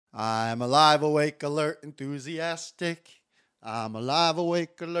I'm alive, awake, alert, enthusiastic. I'm alive,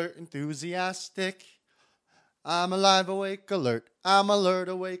 awake, alert, enthusiastic. I'm alive, awake, alert. I'm alert,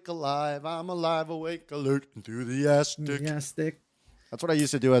 awake, alive. I'm alive, awake, alert, enthusiastic. That's what I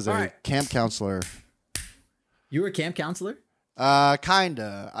used to do as a camp counselor. You were a camp counselor?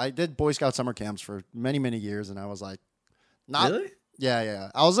 Kinda. I did Boy Scout summer camps for many, many years, and I was like, not really. Yeah.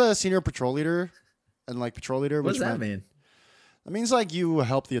 I was a senior patrol leader, and like patrol leader. What does that mean? That means like you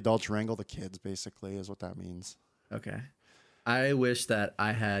help the adults wrangle the kids. Basically, is what that means. Okay. I wish that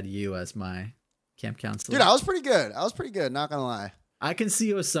I had you as my camp counselor. Dude, I was pretty good. Not gonna lie. I can see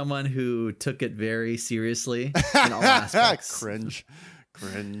you as someone who took it very seriously in all aspects. Cringe.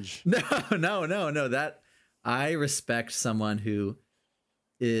 No. That I respect someone who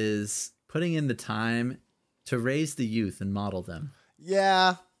is putting in the time to raise the youth and model them.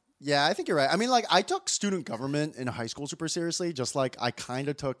 Yeah, I think you're right. I mean, like, I took student government in high school super seriously, just like I kind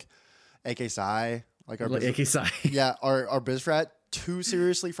of took AK Sci, like our AK Sci. Yeah, our BizFrat too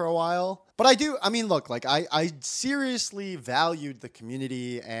seriously for a while. But I mean, look, like I seriously valued the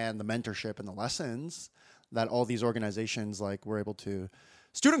community and the mentorship and the lessons that all these organizations like were able to.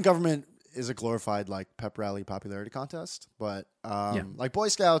 Student government is a glorified like pep rally popularity contest, but like Boy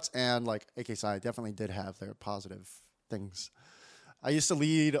Scouts and like AK Sci definitely did have their positive things. I used to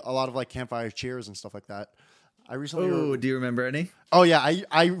lead a lot of like campfire cheers and stuff like that. I recently. Oh, do you remember any? Oh yeah,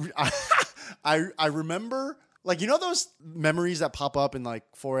 I remember, like, you know those memories that pop up in like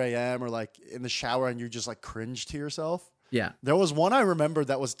 4 a.m. or like in the shower and you just like cringe to yourself. Yeah, there was one I remember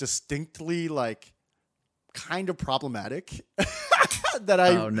that was distinctly like kind of problematic.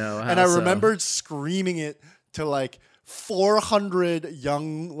 I remembered screaming it to like 400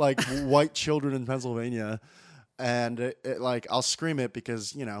 young like white children in Pennsylvania. And it, like, I'll scream it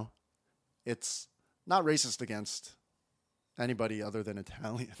because, you know, it's not racist against anybody other than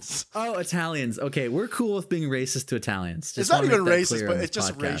Italians. Oh, Italians. Okay, we're cool with being racist to Italians. It's not even racist, but it's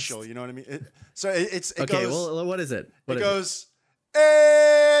just racial. You know what I mean? It okay, goes, well, what is it? It goes,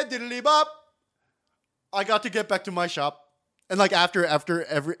 eh, diddly bop. I got to get back to my shop. And like after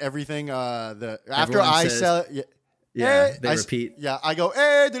everything, I sell. Yeah, they repeat. Yeah, I go,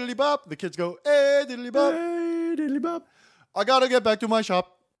 eh, diddly bop. The kids go, eh, diddly bop. Hey, diddly bop. I gotta get back to my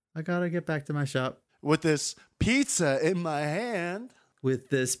shop. With this pizza in my hand.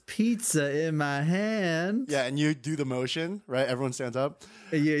 Yeah, and you do the motion, right? Everyone stands up.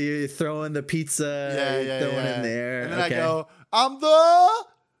 You throw in the pizza. Throwing in there. And then I go, I'm the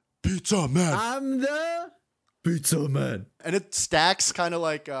pizza man. And it stacks kind of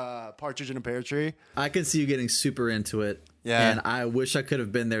like Partridge in a Pear Tree. I can see you getting super into it. Yeah. And I wish I could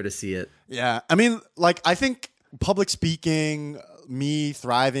have been there to see it. Yeah. I mean, like, I think public speaking, me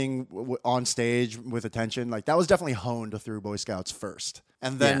thriving on stage with attention, like, that was definitely honed through Boy Scouts first.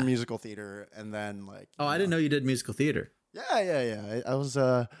 And then musical theater. And then, like. Oh, I didn't know you did musical theater. Yeah. I was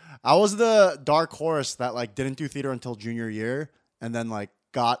the dark horse that, like, didn't do theater until junior year. And then, like,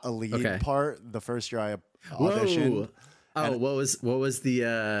 got a lead part the first year I auditioned. Oh, what was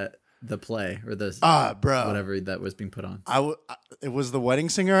the play or the whatever that was being put on? It was The Wedding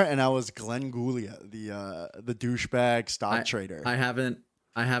Singer, and I was Glenn Gulia, the douchebag stock trader. I haven't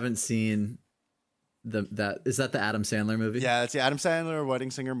seen is that the Adam Sandler movie? Yeah, it's the Adam Sandler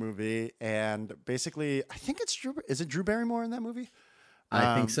Wedding Singer movie, and basically I think it's Drew Barrymore in that movie?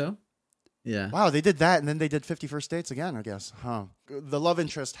 I think so. Yeah. Wow, they did that, and then they did 50 First Dates again, I guess. Huh. The love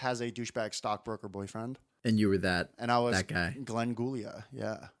interest has a douchebag stockbroker boyfriend. And you were that. And I was that guy. Glenn Gulia.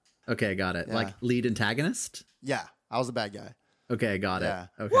 Yeah. Okay, got it. Yeah. Like lead antagonist? Yeah, I was the bad guy. Okay, got it.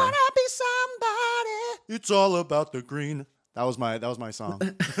 Okay. Wanna be somebody? It's all about the green. That was my song.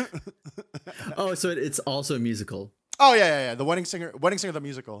 Oh, so it's also a musical. Oh yeah. The Wedding Singer the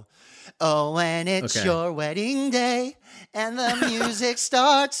musical. Oh, when it's your wedding day and the music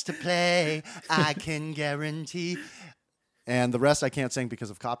starts to play, I can guarantee. And the rest I can't sing because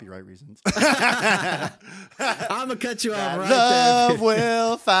of copyright reasons. I'm gonna cut you off right there. Love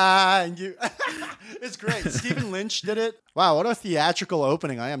will find you. It's great. Stephen Lynch did it. Wow, what a theatrical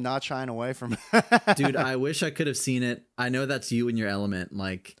opening. I am not shying away from it. Dude, I wish I could have seen it. I know that's you in your element.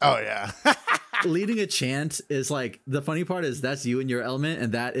 Like, oh yeah. Leading a chant is like, the funny part is that's you in your element,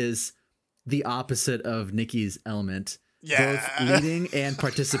 and that is the opposite of Nikki's element. Yeah. Both leading and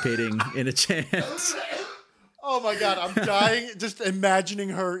participating in a chant. Oh my God, I'm dying just imagining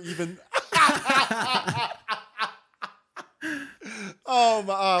her even. Oh my,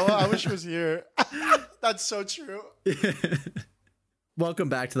 well, I wish she was here. That's so true. Welcome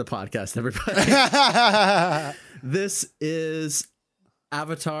back to the podcast, everybody. This is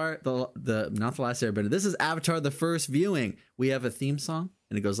Avatar, the not the Last Airbender. This is Avatar, the first viewing. We have a theme song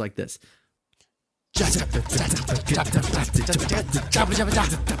and it goes like this. Season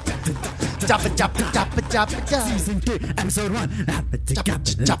 3, episode 1.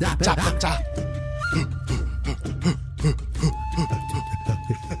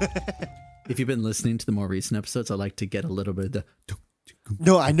 If you've been listening to the more recent episodes, I like to get a little bit of the...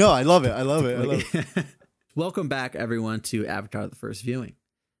 No, I know. I love it. Welcome back, everyone, to Avatar: The First Viewing.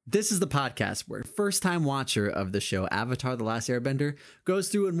 This is the podcast where first-time watcher of the show Avatar: The Last Airbender goes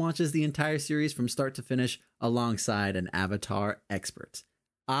through and watches the entire series from start to finish alongside an Avatar expert.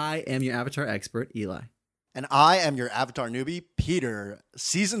 I am your Avatar expert, Eli. And I am your Avatar newbie, Peter.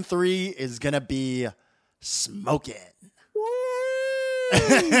 Season 3 is going to be smoking.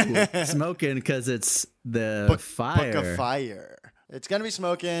 Smoking because it's the fire. Book of Fire. It's going to be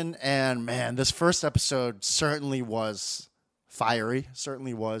smoking. And man, this first episode certainly was fiery,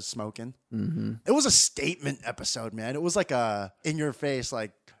 certainly was smoking. Mm-hmm. It was a statement episode, man. It was like a in your face,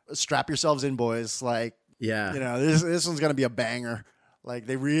 like strap yourselves in, boys. Like, yeah, you know, this one's going to be a banger. Like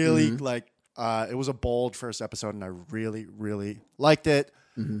they really it was a bold first episode and I really, really liked it.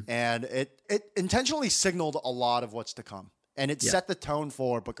 Mm-hmm. And it intentionally signaled a lot of what's to come. And it set the tone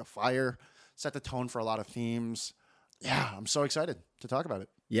for Book of Fire, set the tone for a lot of themes. Yeah, I'm so excited to talk about it.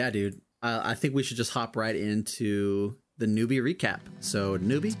 Yeah, dude. I think we should just hop right into the newbie recap. So,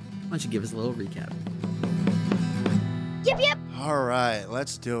 newbie, why don't you give us a little recap? Yep. All right,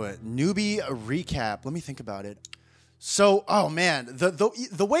 let's do it. Newbie recap. Let me think about it. So, oh man,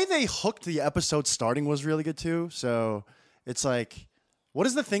 the way they hooked the episode starting was really good too. So, it's like, what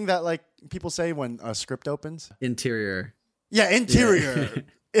is the thing that like people say when a script opens? Interior. Yeah, interior.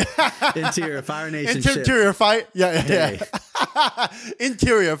 Yeah. Interior Fire Nation ship. Interior Fire. Yeah.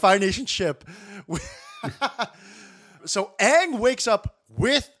 Interior Fire Nation ship. So Aang wakes up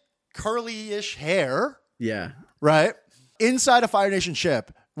with curly-ish hair. Yeah. Right? Inside a Fire Nation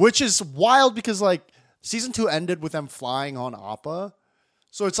ship, which is wild because like season 2 ended with them flying on Appa.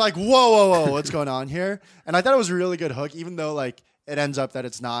 So it's like, whoa, what's going on here? And I thought it was a really good hook, even though like it ends up that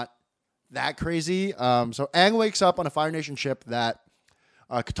it's not that crazy. So Aang wakes up on a Fire Nation ship that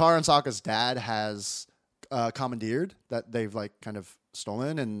Katara and Sokka's dad has commandeered, that they've like kind of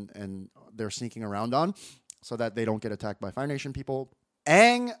stolen and they're sneaking around on so that they don't get attacked by Fire Nation people.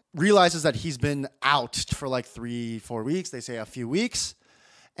 Aang realizes that he's been out for like 3-4 weeks. They say a few weeks.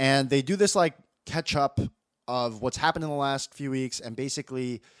 And they do this like catch up of what's happened in the last few weeks. And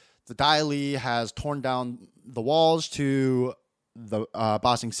basically the Dai Li has torn down the walls to the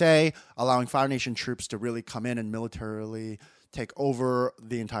Ba Sing Se, allowing Fire Nation troops to really come in and militarily take over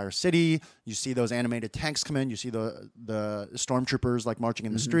the entire city. You see those animated tanks come in. You see the stormtroopers like marching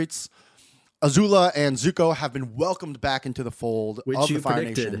in the streets. Azula and Zuko have been welcomed back into the fold Which of you the Fire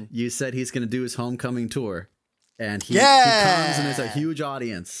predicted. Nation. You said he's going to do his homecoming tour. And he comes and there's a huge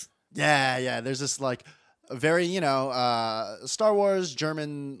audience. Yeah. There's this like very, Star Wars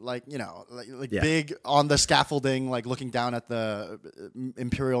German, like big on the scaffolding, like looking down at the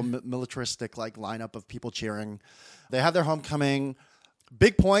imperial militaristic like lineup of people cheering. They have their homecoming.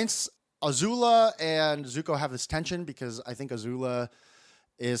 Big points. Azula and Zuko have this tension because I think Azula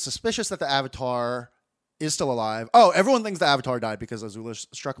is suspicious that the Avatar is still alive. Oh, everyone thinks the Avatar died because Azula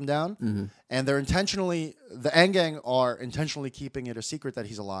struck him down. Mm-hmm. And the Aang Gang are intentionally keeping it a secret that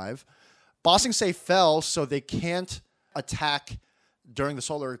he's alive. Ba Sing Se fell, so they can't attack during the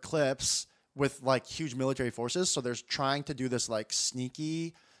solar eclipse with like huge military forces. So they're trying to do this like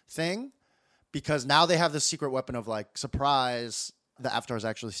sneaky thing because now they have this secret weapon of like surprise. The Avatar is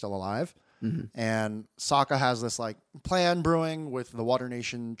actually still alive. Mm-hmm. And Sokka has this like plan brewing with the Water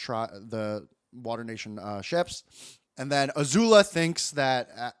Nation ships. And then Azula thinks that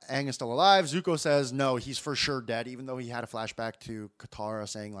Aang is still alive. Zuko says, no, he's for sure dead, even though he had a flashback to Katara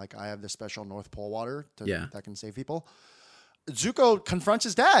saying, like, I have this special North Pole water that can save people. Zuko confronts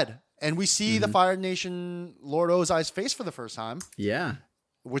his dad, and we see the Fire Nation Lord Ozai's face for the first time. Yeah.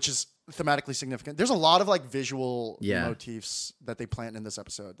 Which is thematically significant. There's a lot of, like, visual motifs that they plant in this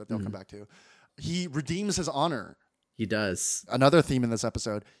episode that they'll come back to. He redeems his honor. He does. Another theme in this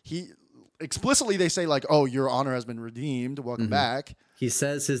episode. Explicitly, they say, like, oh, your honor has been redeemed. Welcome back. His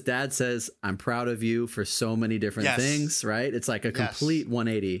dad says, I'm proud of you for so many different things, right? It's like a complete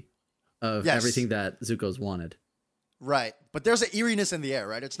 180 of everything that Zuko's wanted. Right. But there's an eeriness in the air,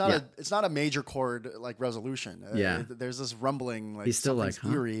 right? It's not a major chord, like, resolution. There's this rumbling, like, he's still like,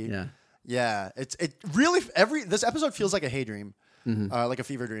 eerie. Yeah. Yeah. It really, this episode feels like a hay dream, like a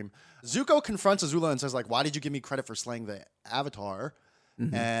fever dream. Zuko confronts Azula and says, like, why did you give me credit for slaying the Avatar?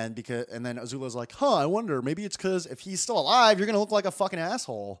 Mm-hmm. And then Azula's like, I wonder, maybe it's because if he's still alive, you're gonna look like a fucking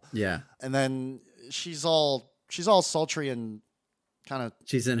asshole. Yeah. And then she's all sultry and kind of.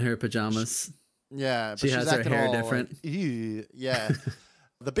 She's in her pajamas. Yeah, but She has her hair different. Like, ew. Yeah.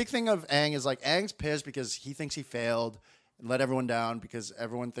 The big thing of Aang is like Aang's pissed because he thinks he failed and let everyone down because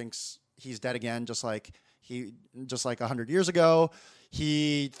everyone thinks he's dead again, just like 100 years ago.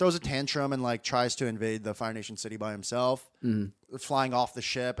 He throws a tantrum and like tries to invade the Fire Nation city by himself, flying off the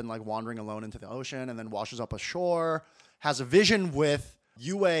ship and like wandering alone into the ocean, and then washes up ashore. Has a vision with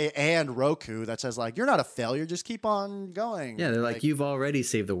Yue and Roku that says like, "You're not a failure, just keep on going." Yeah, they're like, "You've already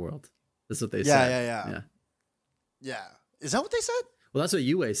saved the world." That's what they yeah, said. Yeah. Is that what they said? Well, that's what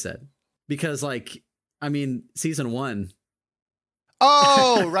Yue said. Because, like, I mean, season 1.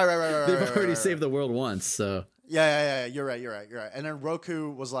 Oh, right. They've already saved the world once, so. Yeah. You're right. And then Roku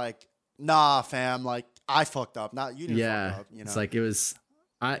was like, "Nah, fam, like, I fucked up. Not you didn't fuck up." You know? It's like, it was.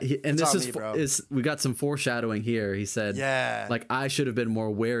 And It's this on me, is we got some foreshadowing here. He said, like, I should have been more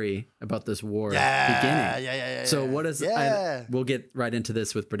wary about this war beginning. Yeah. So what is we'll get right into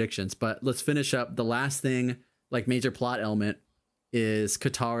this with predictions, but let's finish up. The last thing, like major plot element, is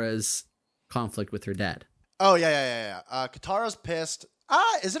Katara's conflict with her dad. Oh yeah. Katara's pissed.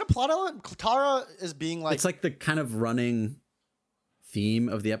 Is it a plot element? Katara is being like, it's like the kind of running theme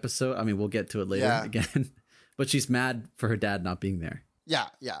of the episode. I mean, we'll get to it later again, but she's mad for her dad not being there.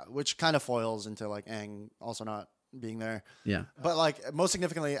 Yeah, which kind of foils into like Aang also not being there. Yeah. But like most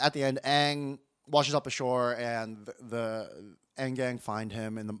significantly at the end, Aang washes up ashore and the Aang gang find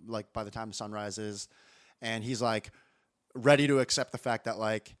him in the like by the time the sun rises, and he's like ready to accept the fact that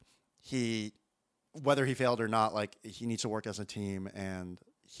like whether he failed or not, like he needs to work as a team, and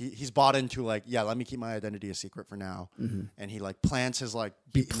he's bought into like, yeah, let me keep my identity a secret for now. And he like plants his like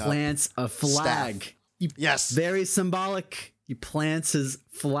he plants a flag. Yes. Very symbolic. He plants his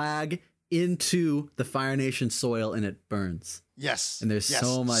flag into the Fire Nation soil and it burns. Yes. And there's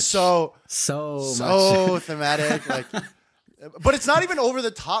so much. So much. thematic. Like, but it's not even over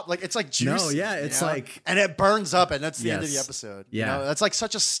the top. Like, it's like juicy. No, yeah. It's like. And it burns up, and that's the end of the episode. Yeah. You know? That's like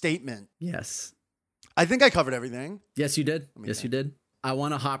such a statement. Yes. I think I covered everything. Yes, you did. You did. I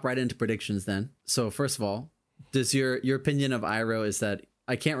want to hop right into predictions then. So, first of all, does your opinion of Iroh is that.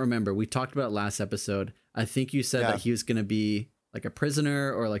 I can't remember. We talked about it last episode. I think you said that he was going to be like a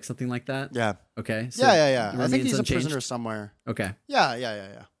prisoner or like something like that. Yeah. Okay. So yeah. I think he's a prisoner somewhere. Okay.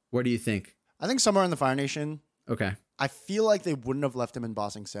 Yeah. Where do you think? I think somewhere in the Fire Nation. Okay. I feel like they wouldn't have left him in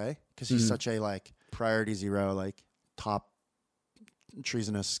Ba Sing Se because he's such a like priority zero, like top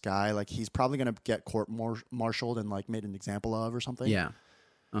treasonous guy. Like he's probably going to get court-martialed and like made an example of or something. Yeah.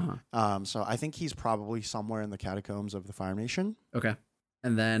 So I think he's probably somewhere in the catacombs of the Fire Nation. Okay.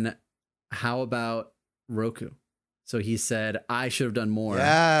 And then how about Roku? So he said, I should have done more to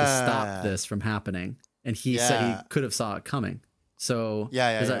stop this from happening. And he said he could have saw it coming. So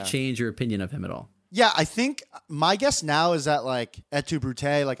does that change your opinion of him at all? Yeah, I think my guess now is that like Et tu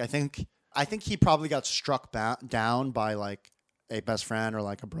Brute, like I think he probably got struck down by like a best friend or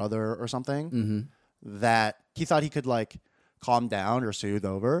like a brother or something that he thought he could like calm down or soothe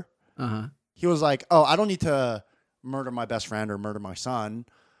over. He was like, oh, I don't need to murder my best friend or murder my son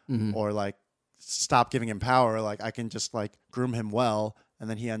or like stop giving him power. Like I can just like groom him well. And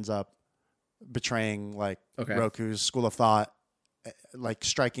then he ends up betraying like Roku's school of thought, like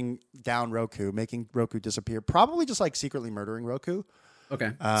striking down Roku, making Roku disappear, probably just like secretly murdering Roku.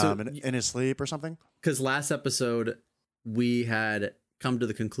 Okay. In his sleep or something. Because last episode we had come to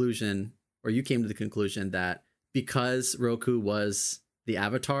the conclusion, or you came to the conclusion that because Roku was the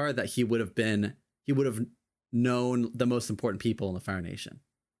Avatar, that he would have known the most important people in the Fire Nation.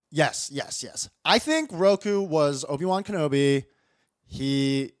 Yes. I think Roku was Obi-Wan Kenobi.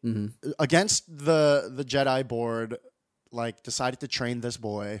 He, against the Jedi board, like decided to train this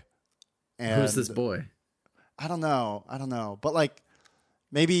boy. And who's this boy? I don't know. But like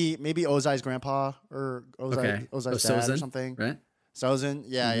maybe Ozai's grandpa or Ozai's dad or something. Right? Sozin.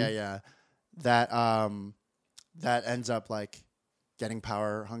 Yeah. That ends up like getting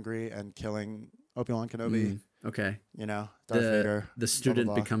power hungry and killing Obi-Wan Kenobi. Okay. You know, Darth Vader. The student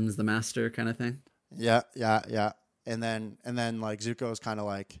blah, blah, blah. becomes the master kind of thing. Yeah. And then like Zuko is kind of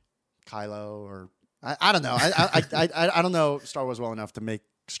like Kylo, or I don't know. I don't know Star Wars well enough to make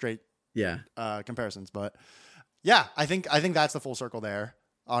straight comparisons, but yeah, I think that's the full circle there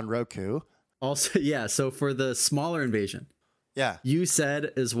on Roku. Also, yeah. So for the smaller invasion, you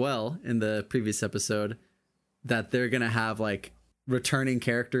said as well in the previous episode that they're gonna have like returning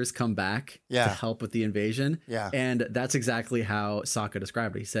characters come back to help with the invasion. Yeah. And that's exactly how Sokka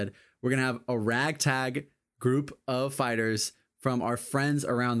described it. He said, we're going to have a ragtag group of fighters from our friends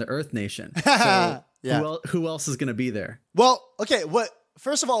around the Earth Nation. So who else is going to be there? Well, okay.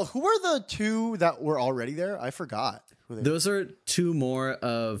 First of all, who were the two that were already there? I forgot. Those are two more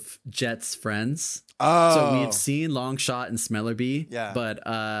of Jet's friends. Oh. So we've seen Longshot and Smellerbee. Yeah. But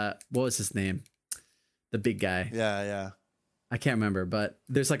what was his name? The big guy. Yeah. I can't remember, but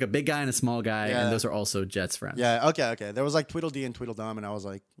there's like a big guy and a small guy, and those are also Jet's friends. Yeah, okay. There was like Tweedledee and Tweedledum, and I was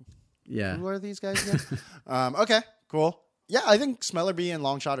like, yeah. Who are these guys again? Okay, cool. Yeah, I think Smellerbee and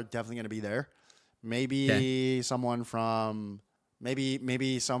Longshot are definitely going to be there. Maybe someone from...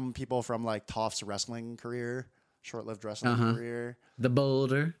 Maybe some people from like Toph's wrestling career, short-lived wrestling career. The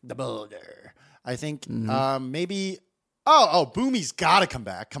Boulder. I think maybe. Oh, Boomy's got to come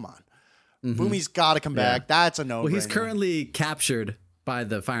back. Come on, Boomy's got to come back. That's a no. Well, he's currently captured by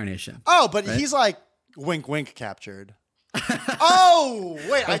the Fire Nation. Oh, but he's like wink, wink captured. Oh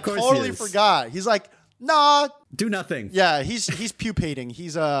wait, I totally forgot. He's like, nah, do nothing. Yeah, he's pupating.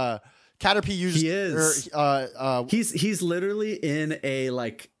 He's Caterpie used. He is. He's literally in a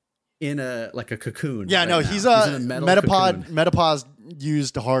cocoon. Yeah, right no, now. he's a metapod. Metapause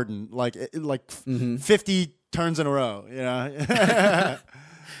used to harden 50 turns in a row. You know,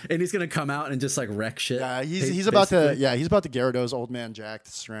 and he's gonna come out and just like wreck shit. Yeah, he's about to. Yeah, he's about to Gyarados old man Jack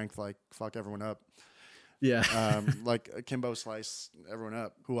to strength, like fuck everyone up. Yeah, like Kimbo slice everyone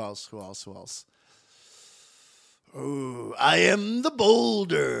up. Who else? Oh, I am the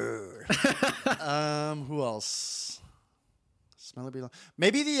boulder. Who else? Smellerbee.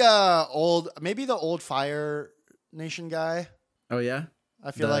 Maybe the old Fire Nation guy. Oh yeah,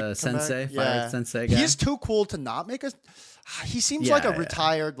 I feel like Sensei, Fire Sensei guy. He's too cool to not make us. He seems like a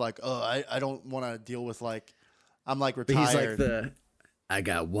retired. Like, I don't want to deal with like. I'm like retired. But he's like I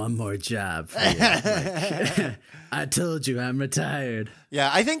got one more job for you. Like, I told you I'm retired.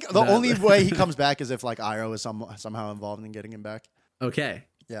 Yeah, I think the only way he comes back is if like Iroh is somehow involved in getting him back. Okay.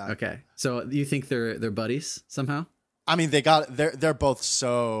 Yeah. Okay. So you think they're buddies somehow? I mean, they're both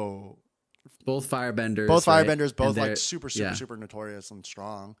so both firebenders. Both firebenders, right? both like super notorious and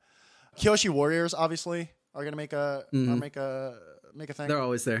strong. Kyoshi Warriors obviously are gonna make a make a thing. They're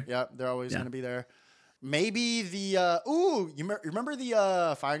always there. Yeah, they're always gonna be there. Maybe the you remember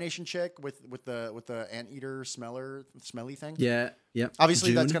the Fire Nation chick with the anteater smelly thing? Yeah. Obviously,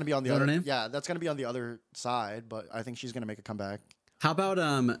 June, that's gonna be on the other. Name? Yeah, that's gonna be on the other side. But I think she's gonna make a comeback. How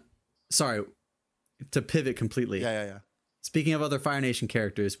about sorry, to pivot completely. Yeah. Speaking of other Fire Nation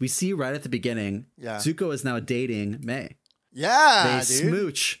characters, we see right at the beginning, Zuko is now dating Mei. Yeah, they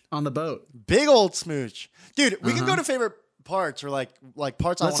smooch on the boat. Big old smooch, dude. We can go to favorite parts or like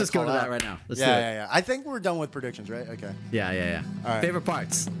parts. Let's just go to that right now. Let's do it. Yeah. I think we're done with predictions, right? Okay. Yeah. All right. Favorite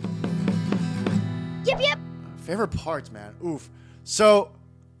parts. Yep. Favorite parts, man. Oof. So,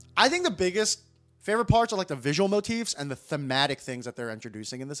 I think the biggest favorite parts are like the visual motifs and the thematic things that they're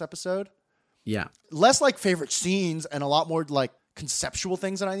introducing in this episode. Yeah. Less like favorite scenes and a lot more like conceptual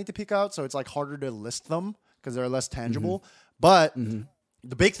things that I need to pick out. So it's like harder to list them because they're less tangible. But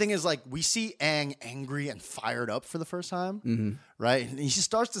the big thing is like we see Aang angry and fired up for the first time, right? And he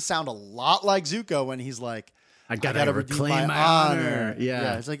starts to sound a lot like Zuko when he's like, I gotta reclaim my honor.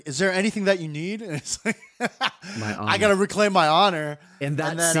 Yeah. It's like, is there anything that you need? And it's like, my honor. I gotta reclaim my honor. And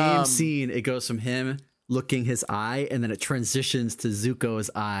that same scene, it goes from him looking his eye, and then it transitions to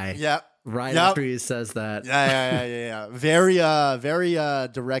Zuko's eye. Yeah. Right after he says that. Yeah. Very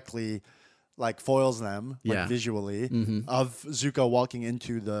directly, like foils them, like visually, of Zuko walking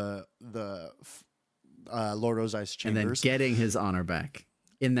into the Lord Ozai's chambers, and then getting his honor back.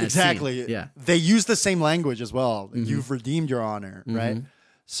 In that exactly, scene. Yeah, they use the same language as well. You've redeemed your honor, right?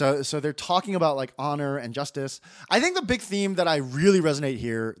 So they're talking about like honor and justice. I think the big theme that I really resonate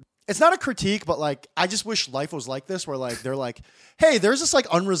here, it's not a critique, but like I just wish life was like this, where like they're like, hey, there's this like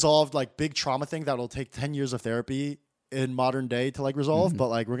unresolved like big trauma thing that'll take 10 years of therapy in modern day to like resolve, but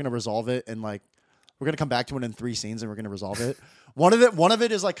like we're gonna resolve it and like we're gonna come back to it in 3 scenes and we're gonna resolve it. One of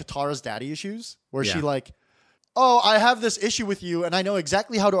it is like Katara's daddy issues, where she like, oh, I have this issue with you and I know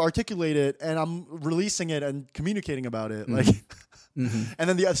exactly how to articulate it and I'm releasing it and communicating about it. Like, and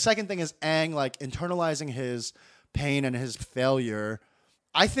then the second thing is Aang like internalizing his pain and his failure.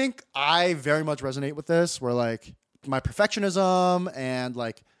 I think I very much resonate with this, where like my perfectionism and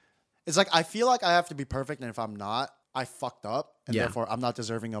like, it's like, I feel like I have to be perfect. And if I'm not, I fucked up and therefore I'm not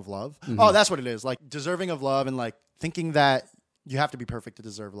deserving of love. Oh, that's what it is. Like deserving of love and like thinking that you have to be perfect to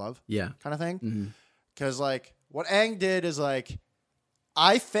deserve love. Yeah. Kind of thing. Cause like what Aang did is like,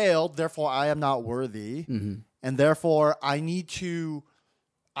 I failed, therefore I am not worthy. And therefore I need to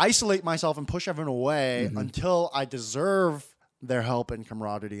isolate myself and push everyone away until I deserve their help and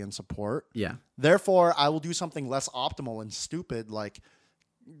camaraderie and support. Yeah. Therefore, I will do something less optimal and stupid, like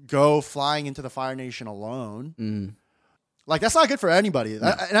go flying into the Fire Nation alone. Like that's not good for anybody.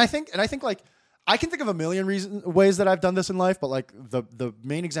 And I think like I can think of a million ways that I've done this in life, but like the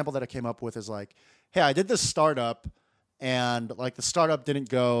main example that I came up with is like, hey, I did this startup and like the startup didn't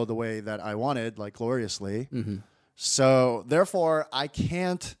go the way that I wanted, like gloriously. Mm-hmm. So therefore I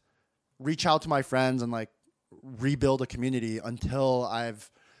can't reach out to my friends and like rebuild a community until I've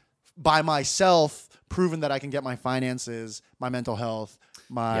by myself proven that I can get my finances, my mental health,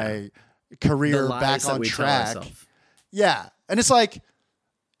 my career back on track. Yeah. And it's like,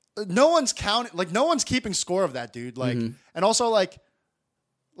 no one's counting, like no one's keeping score of that, dude. Like, and also like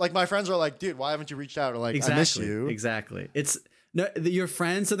my friends are like, dude, why haven't you reached out? Or like, I miss you. Exactly. It's no, your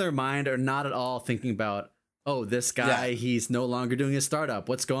friends in their mind are not at all thinking about, oh, this guy, he's no longer doing his startup.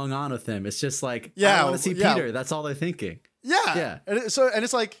 What's going on with him? It's just like, I want to see Peter. That's all they're thinking. Yeah. Yeah. And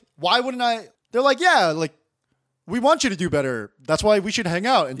it's like, why wouldn't I? They're like, yeah, like we want you to do better. That's why we should hang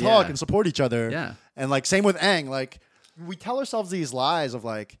out and talk and support each other. Yeah. And like, same with Aang. Like, we tell ourselves these lies of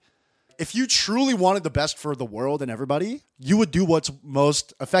like, if you truly wanted the best for the world and everybody, you would do what's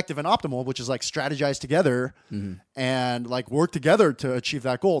most effective and optimal, which is like strategize together and like work together to achieve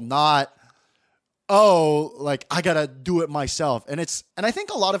that goal. Not, oh, like I gotta do it myself. And I think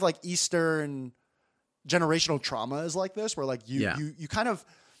a lot of like Eastern generational trauma is like this, where like you kind of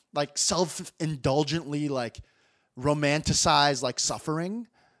like self-indulgently like romanticize like suffering.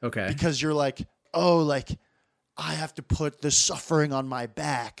 Okay. Because you're like, oh, like I have to put the suffering on my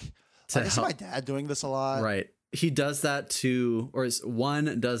back. Like, I see my dad doing this a lot. Right. He does that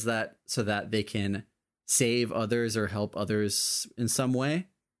one does that so that they can save others or help others in some way.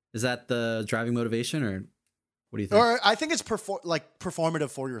 Is that the driving motivation, or what do you think? Or I think it's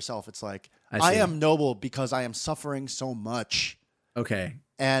performative for yourself. It's like, I am noble because I am suffering so much. Okay.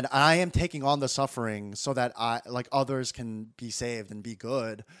 And I am taking on the suffering so that others can be saved and be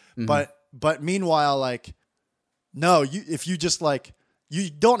good. Mm-hmm. But meanwhile, like, no, if you just like, you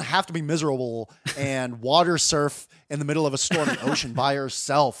don't have to be miserable and water surf in the middle of a stormy ocean by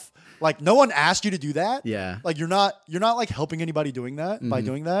yourself. Like, no one asked you to do that. Yeah. Like, you're not like helping anybody doing that by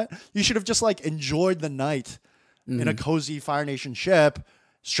doing that. You should have just like enjoyed the night in a cozy Fire Nation ship,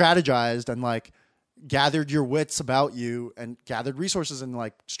 strategized and like gathered your wits about you and gathered resources and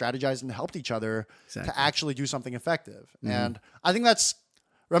like strategized and helped each other to actually do something effective. And I think that's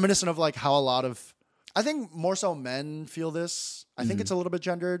reminiscent of like how I think more so men feel this. I think it's a little bit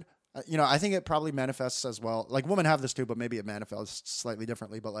gendered. I think it probably manifests as well. Like women have this too, but maybe it manifests slightly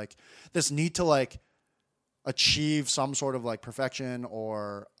differently. But like this need to like achieve some sort of like perfection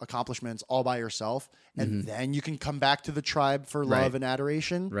or accomplishments all by yourself. And then you can come back to the tribe for love and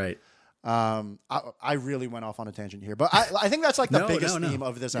adoration. Right. I really went off on a tangent here, but I think that's like the biggest theme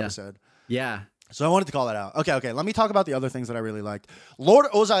of this episode. Yeah. So I wanted to call that out. Okay. Let me talk about the other things that I really liked. Lord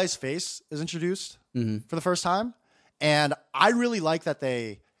Ozai's face is introduced for the first time. And I really like that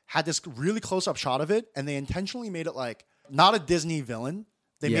they had this really close-up shot of it, and they intentionally made it like not a Disney villain.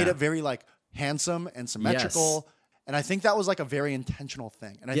 They made it very like handsome and symmetrical. Yes. And I think that was like a very intentional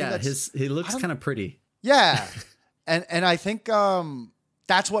thing. And I think he looks kind of pretty. Yeah. and I think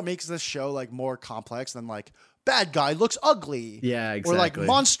that's what makes this show like more complex than like bad guy looks ugly. Yeah, exactly. Or like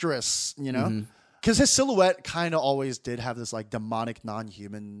monstrous, you know? Because his silhouette kind of always did have this like demonic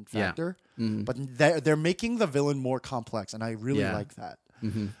non-human factor. Yeah. But they're making the villain more complex, and I really like that.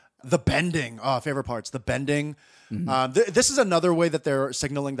 The bending. Oh, favorite parts. The bending. This is another way that they're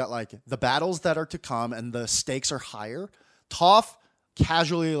signaling that like the battles that are to come and the stakes are higher. Toph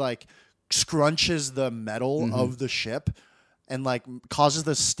casually like scrunches the metal of the ship and like causes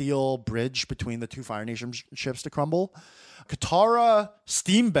the steel bridge between the two Fire Nation ships to crumble. Katara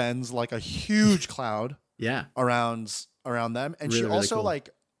steam bends like a huge cloud around them. And she also cool. like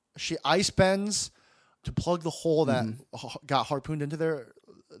she ice bends to plug the hole that got harpooned into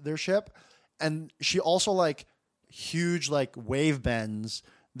their ship. And she also like huge like wave bends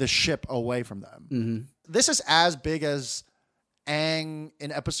the ship away from them. This is as big as Aang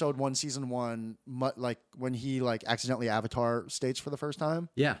in episode 1, season 1, like when he like accidentally avatar states for the first time.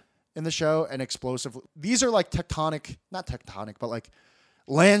 Yeah. In the show, and explosive. These are like not tectonic, but like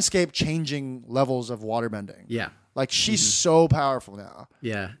landscape changing levels of waterbending. Yeah. Like she's so powerful now.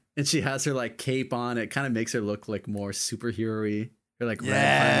 Yeah. And she has her like cape on. It kind of makes her look like more superhero-y. Her like red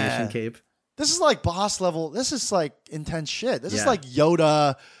Fire Nation cape. This is like boss level. This is like intense shit. This is like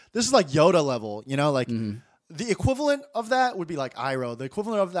Yoda. This is like Yoda level, you know, like the equivalent of that would be like Iroh. The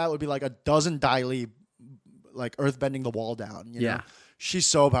equivalent of that would be like a dozen Dai Li like earth bending the wall down, you know? She's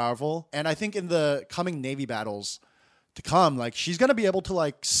so powerful. And I think in the coming Navy battles to come, like she's going to be able to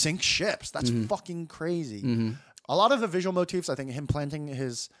like sink ships. That's fucking crazy. A lot of the visual motifs, I think him planting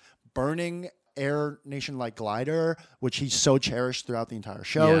his burning Air Nation like glider, which he so cherished throughout the entire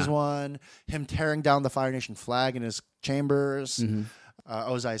show, is one. Him tearing down the Fire Nation flag in his chambers.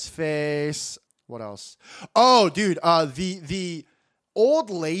 Ozai's face. What else? Oh, dude, the old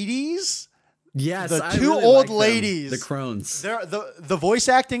ladies. Yes, the I two really old like ladies, them. The crones. They're the voice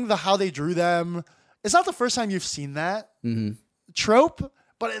acting, how they drew them. It's not the first time you've seen that trope,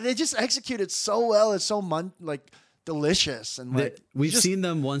 but they just execute it so well. It's so delicious and we've seen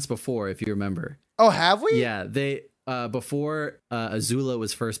them once before, if you remember. Oh, have we? Yeah, they before Azula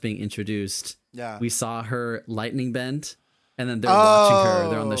was first being introduced. Yeah, we saw her lightning bend, and then they're watching her.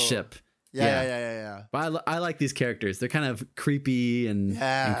 They're on the ship. Yeah. But I like these characters. They're kind of creepy and cool.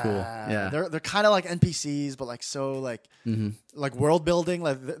 Yeah, they're kind of like NPCs, but like world building.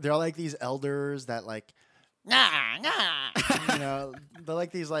 Like they're like these elders that they're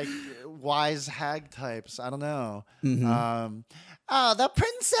like these wise hag types. I don't know. The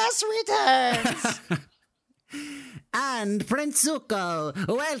princess returns. And Prince Zuko,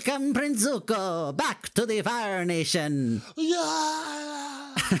 welcome Prince Zuko back to the Fire Nation.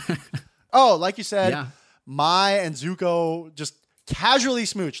 Yeah. Oh, like you said, Mai and Zuko just casually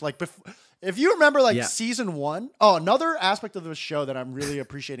smooch. If you remember, season 1. Oh, another aspect of the show that I'm really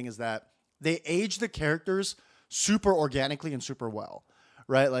appreciating is that they age the characters super organically and super well,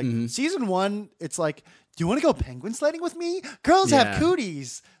 right? Season 1, it's do you want to go penguin sledding with me? Girls have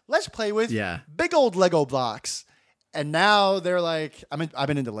cooties. Let's play with big old Lego blocks. And now they're I've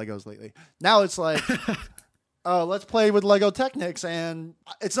been into Legos lately. Now it's oh, let's play with Lego Technics, and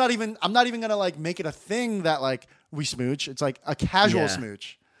I'm not even gonna make it a thing that we smooch. It's a casual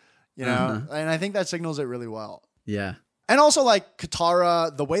smooch, you know. And I think that signals it really well. Yeah, and also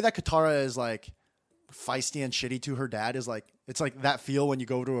Katara, the way that Katara is feisty and shitty to her dad is it's that feel when you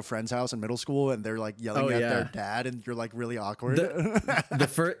go to a friend's house in middle school and they're yelling at their dad and you're really awkward.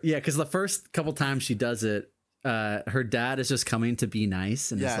 Because the first couple times she does it, her dad is just coming to be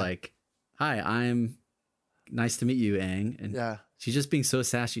nice and is "Hi, I'm." Nice to meet you, Aang. And she's just being so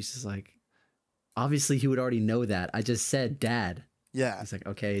sassy. She's just obviously he would already know that. I just said dad. Yeah. He's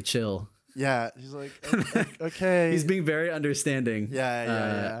okay, chill. Yeah. He's okay. He's being very understanding.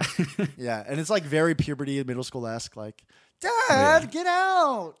 Yeah. Yeah. And it's very puberty, middle school-esque. Dad, get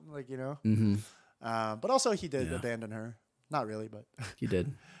out. But also he did abandon her. Not really, but. He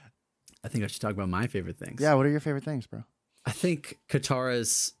did. I think I should talk about my favorite things. Yeah. What are your favorite things, bro? I think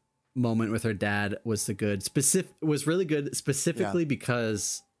Katara's moment with her dad was really good specifically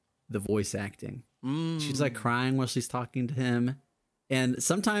because the voice acting. She's crying while she's talking to him, and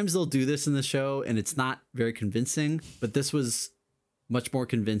sometimes they'll do this in the show and it's not very convincing, but this was much more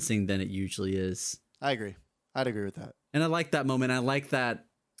convincing than it usually is. I agree. I'd agree with that. And I like that moment. I like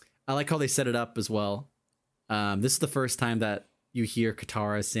how they set it up as well. This is the first time that you hear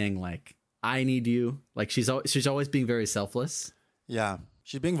Katara saying I need you. She's always being very selfless. Yeah.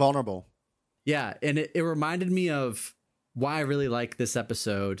 She's being vulnerable. Yeah, and it reminded me of why I really like this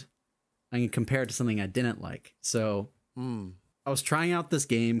episode. I can compare it to something I didn't like. So I was trying out this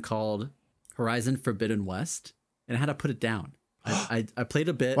game called Horizon Forbidden West, and I had to put it down. I played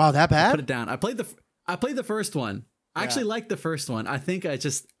a bit. Wow, that bad? I put it down. I played the first one. I actually liked the first one. I think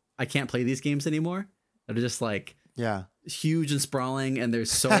I can't play these games anymore. They're just huge and sprawling, and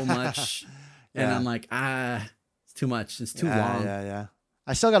there's so much. And I'm it's too much. It's too long. Yeah.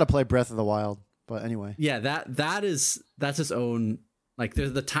 I still got to play Breath of the Wild, but anyway. Yeah, that's its own.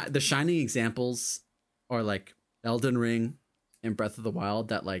 There's the shining examples are Elden Ring and Breath of the Wild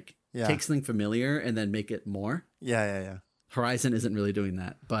that take something familiar and then make it more. Yeah. Horizon isn't really doing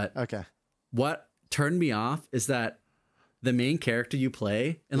that, but okay. What turned me off is that the main character you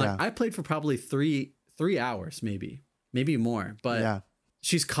play, and I played for probably 3 hours, maybe more, but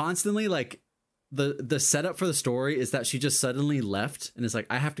she's constantly the setup for the story is that she just suddenly left and is I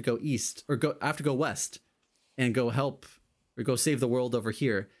have to go east I have to go west and go help or go save the world over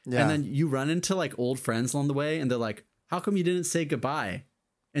here. Yeah. And then you run into old friends along the way and they're how come you didn't say goodbye?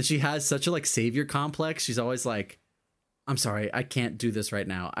 And she has such a savior complex. She's always I'm sorry, I can't do this right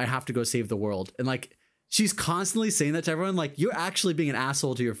now. I have to go save the world. And she's constantly saying that to everyone. You're actually being an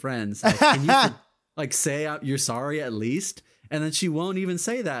asshole to your friends. Can you say you're sorry at least? And then she won't even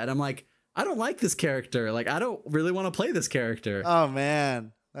say that. And I'm I don't like this character. I don't really want to play this character. Oh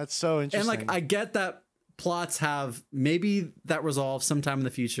man, that's so interesting. And I get that plots have maybe that resolve sometime in the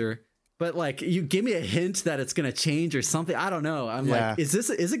future, but you give me a hint that it's gonna change or something. I don't know. I'm is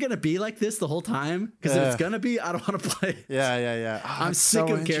it gonna be like this the whole time? Because if it's gonna be, I don't want to play it. Yeah. Oh, I'm sick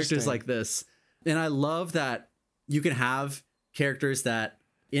of characters like this, and I love that you can have characters that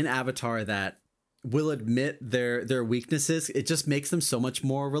in Avatar that will admit their weaknesses, it just makes them so much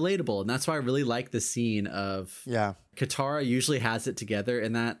more relatable. And that's why I really like the scene of Katara usually has it together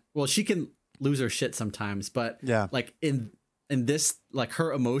in that, well, she can lose her shit sometimes, but like in this, like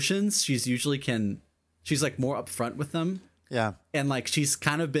her emotions, she's like more upfront with them. Yeah. And like she's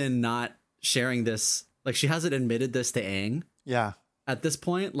kind of been not sharing this, like she hasn't admitted this to Aang. Yeah. At this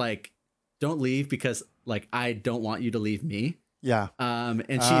point, like, don't leave because like I don't want you to leave me. Yeah. And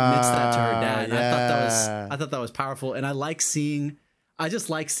she admits that to her dad. And I thought that was powerful. And I just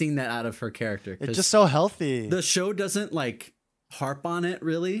like seeing that out of her character. It's just so healthy. The show doesn't like harp on it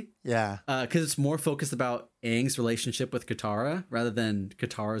really. Yeah. Because it's more focused about Aang's relationship with Katara rather than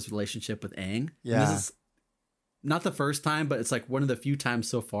Katara's relationship with Aang. Yeah. And this is not the first time, but it's like one of the few times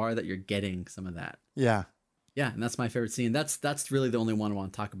so far that you're getting some of that. Yeah. Yeah. And that's my favorite scene. That's really the only one I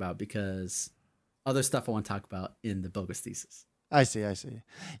want to talk about because other stuff I want to talk about in the bogus thesis. I see.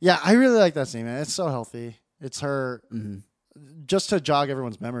 Yeah, I really like that scene, man. It's so healthy. It's her, just to jog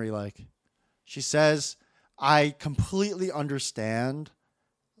everyone's memory, like, she says, I completely understand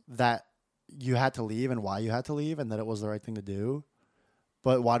that you had to leave and why you had to leave and that it was the right thing to do.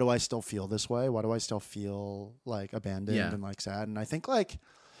 But why do I still feel this way? Why do I still feel, like, abandoned and, like, sad? And I think, like,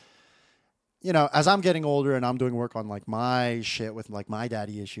 you know, as I'm getting older and I'm doing work on, like, my shit with, like, my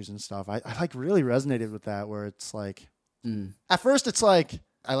daddy issues and stuff, I like, really resonated with that where it's, like, at first, it's like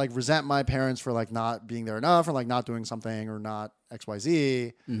I like resent my parents for like not being there enough or like not doing something or not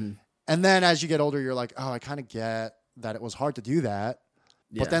XYZ. And then as you get older, you're like, oh, I kind of get that it was hard to do that.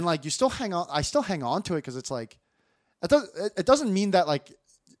 But then like you still hang on. I still hang on to it because it's like it doesn't mean that like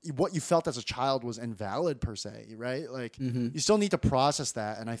what you felt as a child was invalid per se, right? Like you still need to process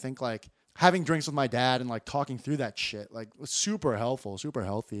that. And I think like having drinks with my dad and like talking through that shit like was super helpful, super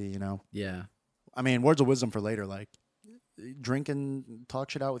healthy. You know? Yeah. I mean, words of wisdom for later, like. Drink and talk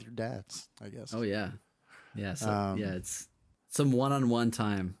shit out with your dads, I guess. Oh yeah. So it's some one-on-one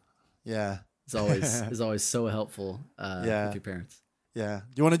time. Yeah. Is always so helpful with your parents. Yeah.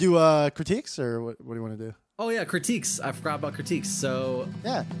 Do you want to do critiques or what do you want to do? Oh yeah, critiques. I forgot about critiques. So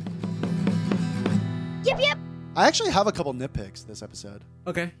yeah. Yep. I actually have a couple nitpicks this episode.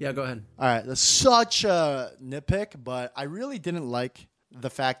 Okay, yeah, go ahead. All right, that's such a nitpick, but I really didn't like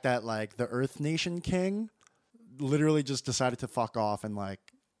the fact that like the Earth Nation King literally just decided to fuck off and like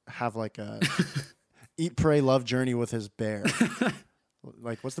have like a eat, pray, love journey with his bear.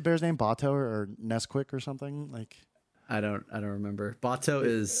 Like, what's the bear's name? Bato or Nesquik or something? Like, I don't remember. Bato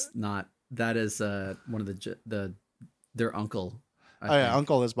is not. That is one of their uncle. I think.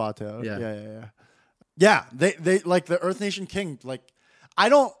 Uncle is Bato. Yeah. They like the Earth Nation King. Like, I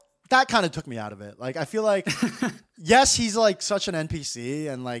don't. That kind of took me out of it. Like, I feel like, yes, he's like such an NPC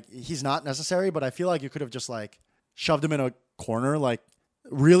and like he's not necessary, but I feel like you could have just like shoved him in a corner. Like,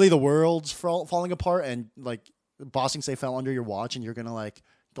 really, the world's falling apart and like Bossing Say fell under your watch and you're gonna like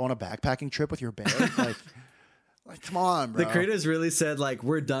go on a backpacking trip with your bear. like, come on, bro. The creators really said like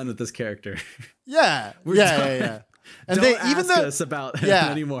we're done with this character. Yeah, yeah. And don't ask us about him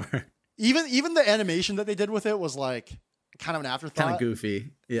anymore. Even the animation that they did with it was like. Kind of an afterthought. Kind of goofy.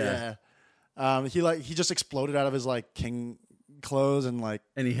 Yeah. He just exploded out of his like king clothes and like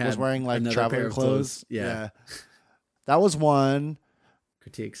he was wearing like traveler clothes. Yeah. That was one.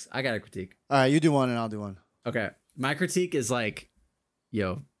 Critiques. I got a critique. All right, you do one and I'll do one. Okay. My critique is like,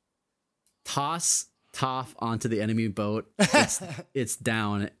 toss Toph onto the enemy boat. It's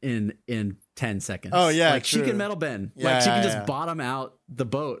down in 10 seconds. Oh yeah. Like true. she can metal bend. Like she can just bottom out the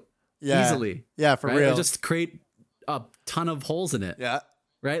boat easily. Yeah, for real. Just create a ton of holes in it. Yeah.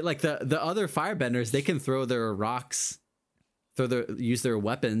 Right? Like the other firebenders, they can throw their rocks, use their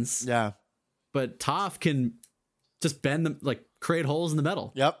weapons. Yeah. But Toph can just bend them, like create holes in the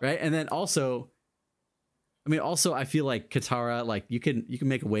metal. Yep. Right? And then also I feel like Katara, like you can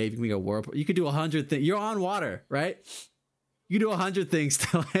make a wave, you can make a whirlpool, you could do 100 things. You're on water, right? You do 100 things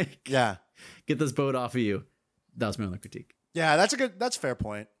to like get this boat off of you. That was my only critique. Yeah, that's a fair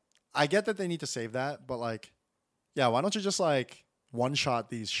point. I get that they need to save that, but like, yeah, why don't you just like one shot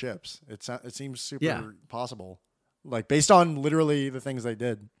these ships? It seems super possible, like based on literally the things they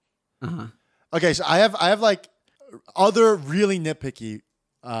did. Okay, so I have like other really nitpicky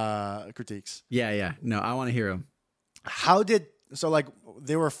critiques. Yeah. No, I want to hear them. Like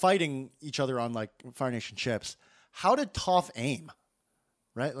they were fighting each other on like Fire Nation ships. How did Toph aim?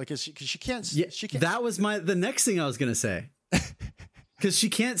 Right, like because she can't. Yeah, she can't. That was the next thing I was gonna say. Because she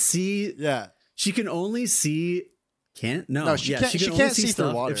can't see. Yeah, she can only see. She can't see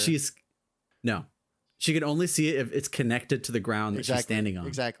through water. She can only see it if it's connected to the ground that she's standing on.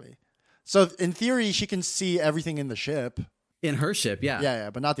 Exactly. So in theory, she can see everything in the ship. In her ship, yeah.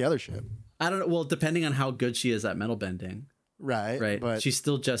 Yeah, but not the other ship. I don't know. Well, depending on how good she is at metal bending, right? But She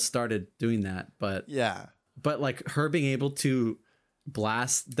still just started doing that, but yeah, like her being able to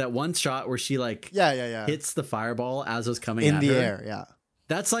blast that one shot where she like hits the fireball as it was coming in at the her. air. Yeah,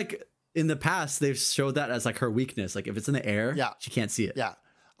 That's like in the past they've showed that as like her weakness. Like if it's in the air, she can't see it. Yeah,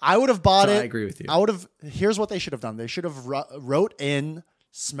 I would have bought it. I agree with you. I would have. Here's what they should have done. They should have wrote in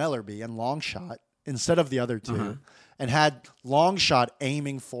Smellerby and Longshot instead of the other two, and had Longshot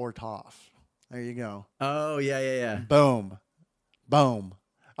aiming for Toph. There you go. Oh yeah. Boom. All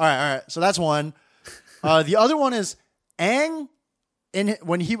right. So that's one. The other one is Aang.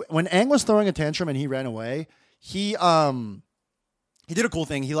 When Aang was throwing a tantrum and he ran away, he did a cool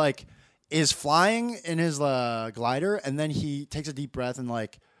thing. He like is flying in his glider, and then he takes a deep breath and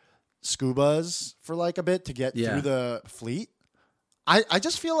like scubas for like a bit to get through the fleet. I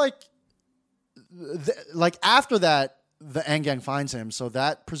just feel like like after that the Aang gang finds him, so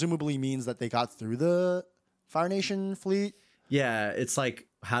that presumably means that they got through the Fire Nation fleet. Yeah, it's like,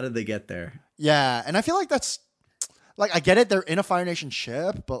 how did they get there? Yeah, and I feel like that's like, I get it, they're in a Fire Nation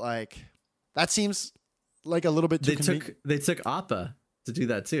ship, but like that seems like a little bit too They took Appa to do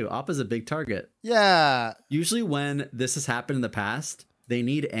that too. Appa's a big target. Yeah. Usually when this has happened in the past, they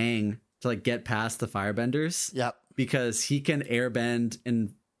need Aang to like get past the firebenders. Yep. Because he can airbend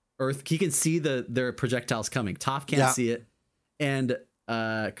and Earth. He can see their projectiles coming. Toph can't see it, and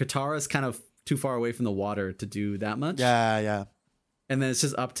Katara's kind of too far away from the water to do that much. Yeah. And then it's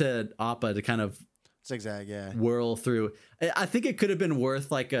just up to Appa to kind of zigzag, whirl through. I think it could have been worth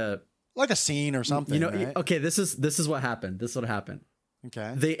like a scene or something. You know, right? okay. This is what happened. This is what happened.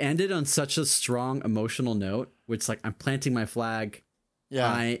 Okay. They ended on such a strong emotional note, which like, I'm planting my flag. Yeah.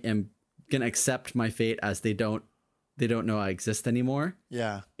 I am gonna accept my fate as they don't know I exist anymore.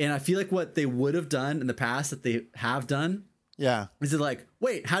 Yeah. And I feel like what they would have done in the past that they have done. Yeah. Is it like,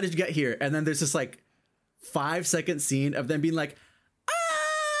 wait, how did you get here? And then there's this like 5-second scene of them being like,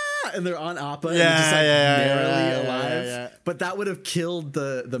 ah, and they're on Appa and just like narrowly alive. Yeah. But that would have killed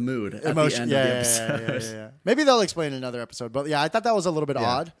the mood at the end of the episode. Yeah. Maybe they'll explain in another episode. But yeah, I thought that was a little bit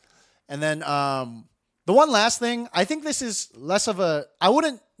odd. And then the one last thing, I think this is less of a, I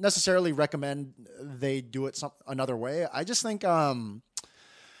wouldn't necessarily recommend they do it another way. I just think I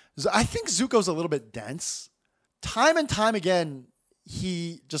think Zuko's a little bit dense. Time and time again,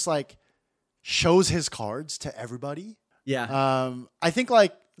 he just like shows his cards to everybody. Yeah. I think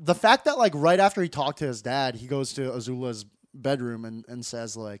like the fact that like right after he talked to his dad, he goes to Azula's bedroom and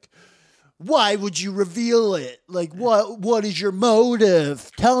says like, why would you reveal it? Like, what is your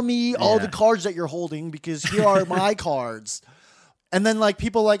motive? Tell me all the cards that you're holding, because here are my cards. And then like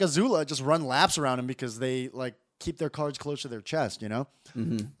people like Azula just run laps around him because they like keep their cards close to their chest, you know?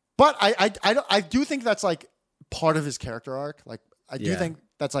 Mm-hmm. But I do think that's like part of his character arc. Like I do think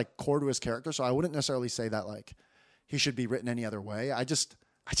that's like core to his character. So I wouldn't necessarily say that like he should be written any other way. I just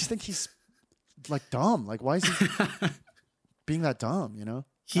think he's like dumb. Like, why is he being that dumb, you know?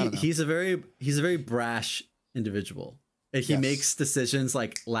 He's a very brash individual. And he makes decisions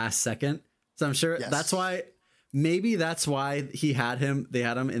like last second. So I'm sure that's why they had him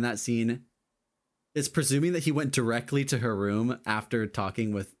in that scene. It's presuming that he went directly to her room after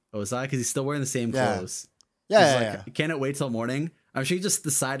talking with Ozai, because he's still wearing the same clothes. Yeah. Can't wait till morning. I'm sure he just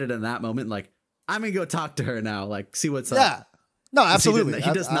decided in that moment, like, I'm gonna go talk to her now, like, see what's up. Yeah. No, absolutely.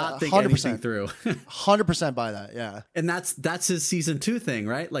 He does not think anything through. 100% by that, yeah. And that's his season 2 thing,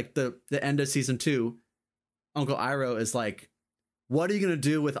 right? Like the end of season 2, Uncle Iroh is like, what are you gonna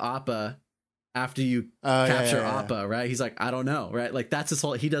do with Appa after you capture Appa, right? He's like, I don't know, right? Like that's his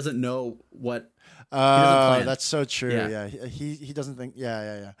whole. He doesn't know what. Oh, that's so true. Yeah. He doesn't think.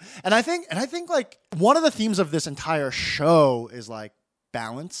 Yeah. And I think like one of the themes of this entire show is like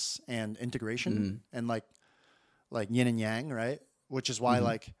balance and integration and like yin and yang, right? Which is why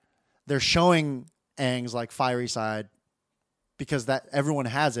like they're showing Aang's like fiery side, because that everyone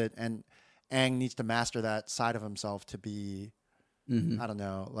has it, and Aang needs to master that side of himself to be, I don't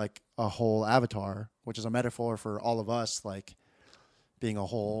know, like a whole avatar, which is a metaphor for all of us, like being a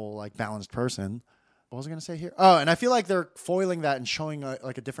whole like balanced person. What was I going to say here? Oh, and I feel like they're foiling that and showing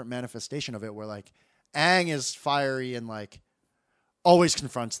like a different manifestation of it, where like Aang is fiery and like always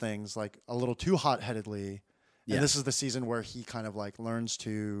confronts things like a little too hot-headedly. Yeah. And this is the season where he kind of like learns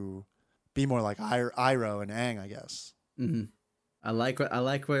to be more like Iroh and Aang, I guess. Mm-hmm. I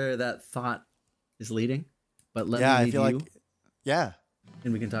like where that thought is leading, but let me lead you. Like,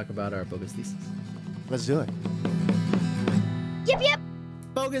 and we can talk about our bogus thesis. Let's do it. Yep.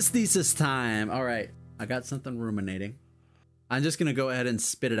 Bogus thesis time. All right. I got something ruminating. I'm just going to go ahead and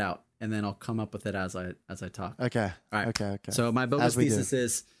spit it out, and then I'll come up with it as I talk. Okay. All right. Okay. So my bogus thesis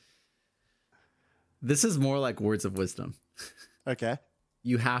is This is more like words of wisdom. Okay.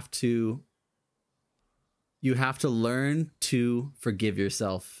 You have to learn to forgive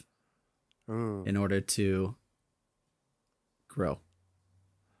yourself Ooh. in order to grow.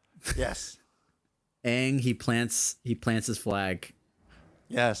 Yes. Aang, he plants his flag.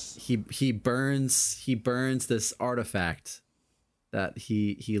 Yes. He burns this artifact that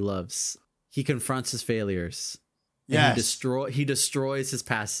he loves. He confronts his failures. And Yes. he destroys his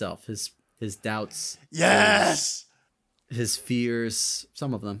past self, his doubts. Yes. His fears,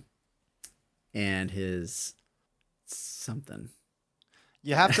 some of them. And his something.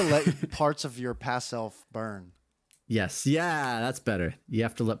 You have to let parts of your past self burn. Yes. Yeah, that's better. You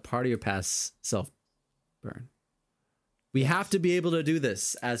have to let part of your past self burn. We have to be able to do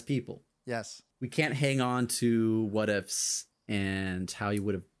this as people. Yes. We can't hang on to what ifs and how you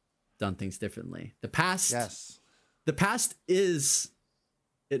would have done things differently. The past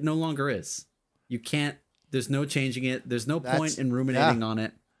it no longer is. You can't, there's no changing it. There's no point in ruminating on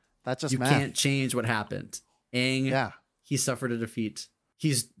it. That's just you math. Can't change what happened. Aang, he suffered a defeat.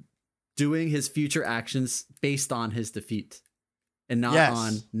 He's doing his future actions based on his defeat and not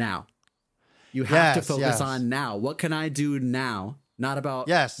on now. You have to focus on now. What can I do now? Not about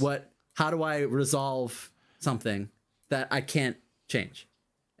how do I resolve something that I can't change.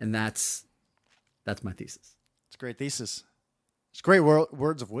 And that's my thesis. It's a great thesis. It's great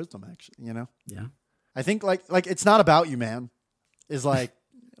words of wisdom, actually, you know? Yeah. I think like it's not about you, man. Is like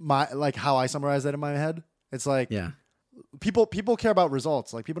how I summarize that in my head. It's like people care about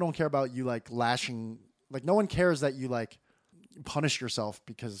results. Like people don't care about you like lashing. Like no one cares that you like punish yourself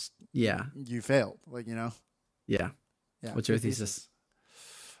because you failed. Like, you know? Yeah. What's your thesis?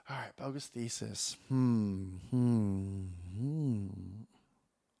 All right, bogus thesis. I'm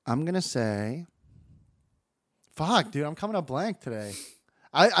gonna say, fuck, dude, I'm coming up blank today.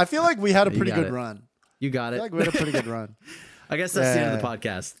 I feel like we had a pretty good run. You got it. I feel like we had a pretty good run. I guess that's the end of the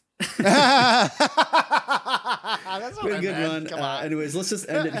podcast. That's pretty good run. Anyways, let's just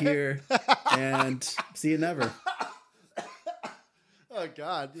end it here and see you never. Oh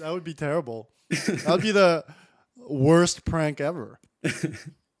God, that would be terrible. That would be the worst prank ever.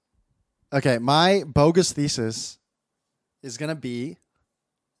 Okay, my bogus thesis is gonna be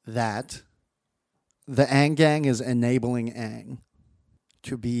that the Aang gang is enabling Aang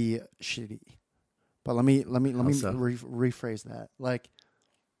to be shitty. But let me rephrase that. Like,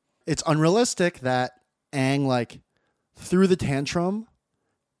 it's unrealistic that Aang like threw the tantrum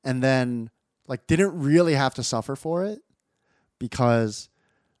and then like didn't really have to suffer for it because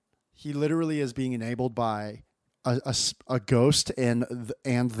he literally is being enabled by a ghost and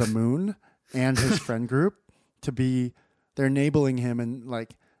the moon and his friend group to be. They're enabling him and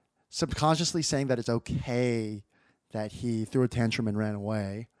like subconsciously saying that it's okay that he threw a tantrum and ran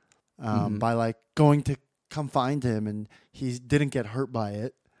away by like going to come find him, and he didn't get hurt by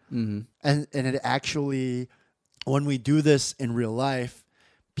it. And it actually, when we do this in real life,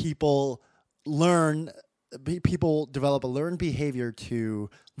 people develop a learned behavior to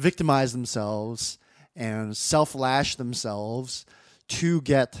victimize themselves and self-lash themselves to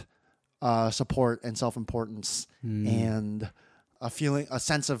get support and self-importance and a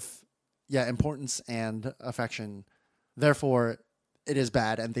sense of importance and affection. Therefore, it is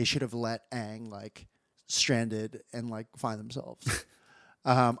bad, and they should have let Aang like stranded and like find themselves.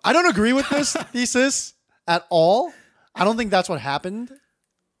 I don't agree with this thesis at all. I don't think that's what happened.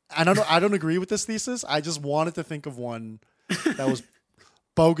 I don't agree with this thesis. I just wanted to think of one that was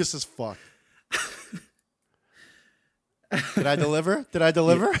bogus as fuck. Did I deliver?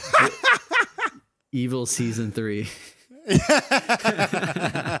 Evil season 3.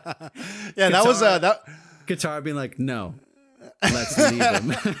 That was that. Guitar being like, no, let's leave him.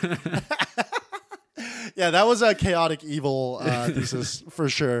 That was a chaotic evil thesis for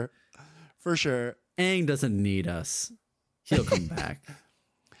sure. Aang doesn't need us. He'll come back.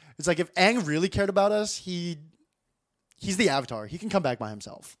 It's like if Aang really cared about us, he's the Avatar. He can come back by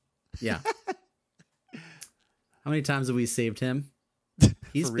himself. Yeah. How many times have we saved him?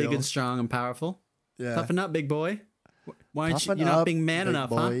 He's big and strong and powerful. Yeah. Toughen up, big boy. Why aren't you're not being man enough,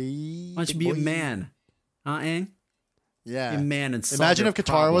 huh? Why don't you be a man? Huh, Aang? Yeah. Be a man and solve Imagine your if Katara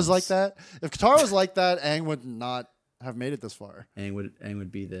problems. was like that. If Katara was like that, Aang would not have made it this far. Aang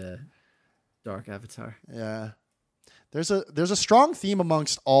would be the dark Avatar. Yeah. There's a strong theme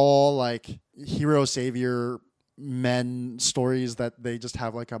amongst all like hero savior men stories that they just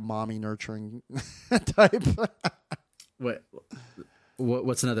have like a mommy nurturing type.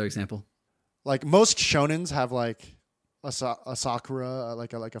 What's another example? Like most shonens have like a Sakura,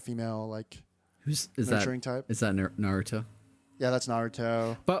 like a female like is nurturing that type. Is that Naruto? Yeah, that's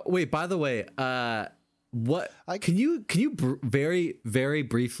Naruto. But wait, by the way, what can you very very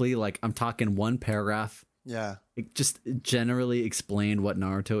briefly, like I'm talking one paragraph, Yeah. just generally explain what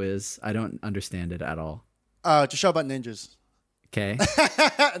Naruto is? I don't understand it at all. To show about ninjas. Okay.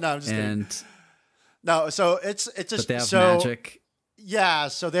 No, I'm just kidding. And No, so it's just but they have so magic. yeah,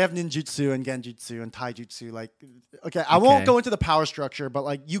 so they have ninjutsu and genjutsu and taijutsu. Like, okay, I won't go into the power structure, but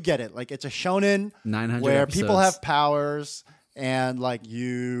like you get it. Like, it's a shonen 900 where episodes. people have powers and like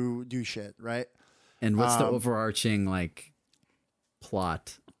you do shit, right? And what's the overarching like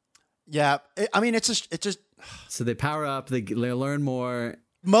plot? Yeah, it's just So they power up, they learn more.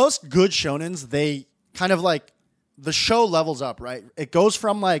 most good shonens, they kind of like the show levels up, right? It goes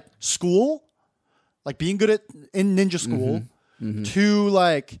from like school, like being good in ninja school, to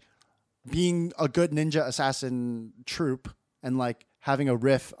like being a good ninja assassin troop and like having a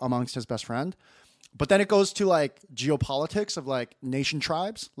riff amongst his best friend. But then it goes to like geopolitics of like nation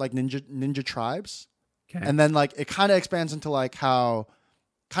tribes, like ninja tribes. Okay. And then like it kind of expands into like how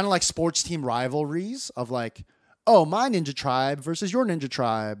kind of like sports team rivalries of like, oh, my ninja tribe versus your ninja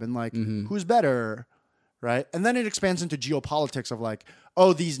tribe and like who's better, right? And then it expands into geopolitics of like,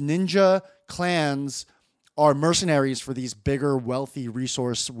 oh, these ninja clans are mercenaries for these bigger, wealthy,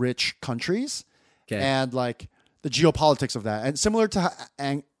 resource-rich countries. Okay. And like the geopolitics of that. And similar to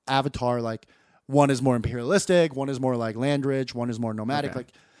Avatar, like one is more imperialistic, one is more like land rich, one is more nomadic. Okay.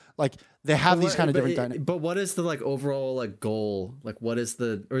 Like they have these kind of different dynamics. But what is the like overall like goal? Like what is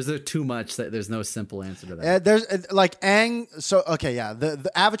the, or is there too much that there's no simple answer to that? There's like Aang. So okay, yeah,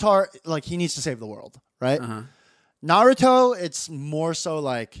 the Avatar, like he needs to save the world, right? Naruto, it's more so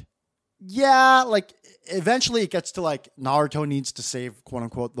like, yeah, like eventually it gets to like Naruto needs to save quote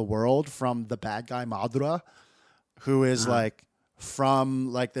unquote the world from the bad guy Madara, who is like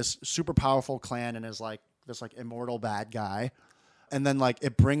from like this super powerful clan and is like this like immortal bad guy. And then like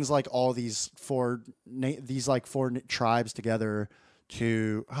it brings like all these four tribes together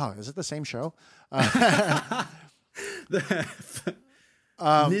to is it the same show? Ninjutsu,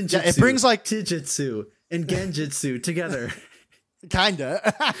 it brings like Taijutsu and Genjutsu together. Kinda.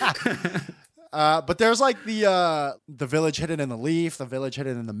 But there's like the village hidden in the leaf, the village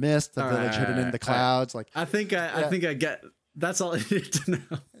hidden in the mist, the village hidden in the clouds. Like I think I get. That's all I need to know.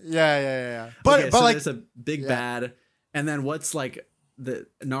 Yeah. But so like there's a big bad, and then what's like the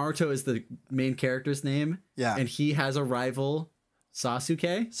Naruto is the main character's name. Yeah, and he has a rival,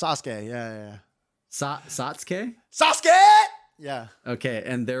 Sasuke. Yeah. Satsuke. Yeah. Okay,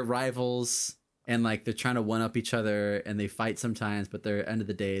 and they're rivals, and like they're trying to one up each other, and they fight sometimes, but they're end of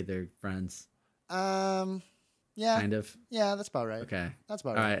the day they're friends. Yeah. Kind of. Yeah, that's about right. Okay. That's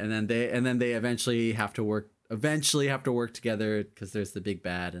about right. All right. And then they eventually have to work together because there's the big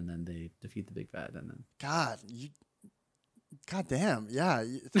bad, and then they defeat the big bad, and then God damn. Yeah.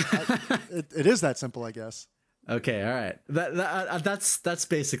 It is that simple, I guess. Okay, all right. That's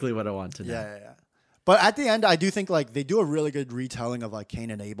basically what I want to know. Yeah. But at the end, I do think like they do a really good retelling of like Cain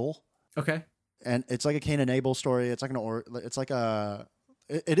and Abel. Okay. And it's like a Cain and Abel story. It's like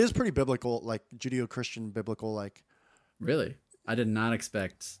it is pretty biblical, like Judeo-Christian biblical, like. Really? I did not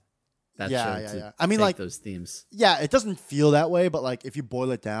expect that show to I mean, take like those themes. Yeah, it doesn't feel that way, but like if you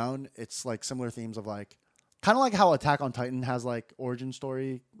boil it down, it's like similar themes of like kind of like how Attack on Titan has like origin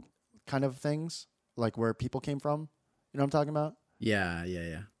story kind of things, like where people came from. You know what I'm talking about? Yeah.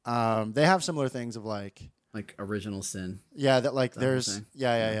 They have similar things of like original sin. Yeah, that like there's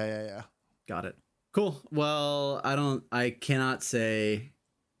yeah. Got it. Cool. Well, I cannot say.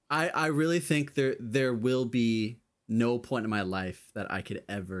 I really think there will be no point in my life that I could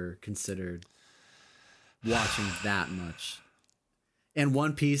ever consider watching that much. And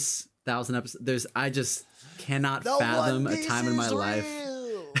One Piece, 1,000 episodes. I just cannot fathom a time in my life.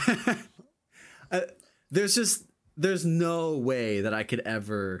 There's no way that I could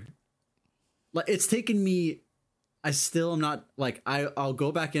ever. Like, it's taken me. I still am not like I'll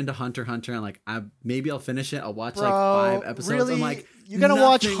go back into Hunter x Hunter and like maybe I'll finish it. I'll watch like 5 episodes. Really? I'm like, you're gonna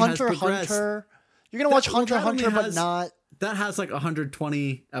watch Hunter x Hunter. You're gonna watch Hunter x Hunter, but not. That has like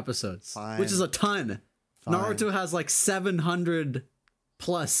 120 episodes, Fine. which is a ton. Fine. Naruto has like 700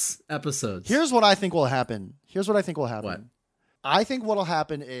 plus episodes. Here's what I think will happen. What? I think what'll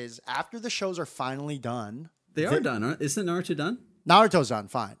happen is after the shows are finally done. They are done, aren't? Isn't Naruto done? Naruto's done.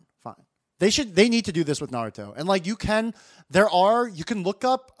 Fine. They need to do this with Naruto. And like you can look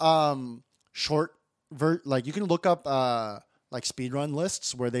up you can look up like speedrun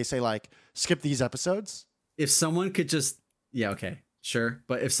lists where they say like skip these episodes. If someone could just okay, sure.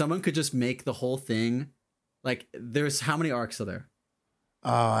 But if someone could just make the whole thing like how many arcs are there?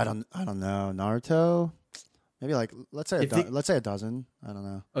 Oh, I don't know. Naruto? Maybe like let's say a dozen. I don't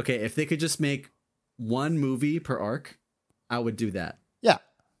know. Okay, if they could just make one movie per arc, I would do that. Yeah,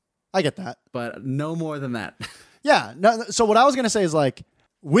 I get that. But no more than that. Yeah. No. So what I was gonna say is like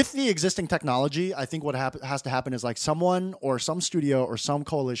with the existing technology, I think what has to happen is like someone or some studio or some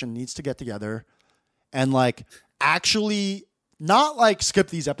coalition needs to get together and like actually not like skip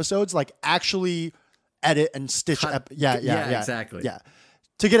these episodes, like actually edit and stitch. Yeah, exactly. Yeah,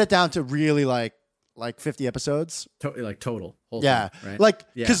 to get it down to really like 50 episodes. Like total. Whole Yeah, thing, right? like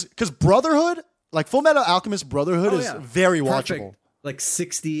because Brotherhood, like Full Metal Alchemist Brotherhood is very Perfect. watchable. Like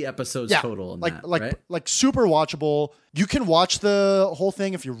 60 episodes total. Like super watchable. You can watch the whole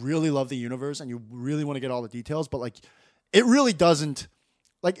thing if you really love the universe and you really want to get all the details, but like it really doesn't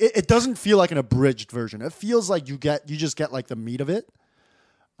like it doesn't feel like an abridged version. It feels like you just get like the meat of it,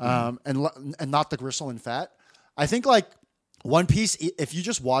 and not the gristle and fat. I think like One Piece, if you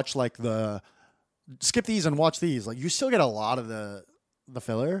just watch like skip these and watch these, like you still get a lot of the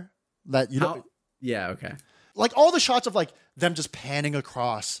filler that you don't. Yeah. Okay. Like all the shots of like them just panning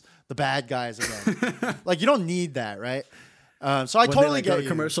across the bad guys again. Like you don't need that, right? So I totally get a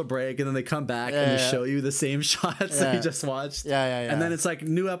commercial break and then they come back and they show you the same shots that you just watched. Yeah. And then it's like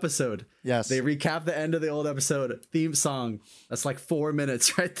new episode. Yes. They recap the end of the old episode. Theme song. That's like 4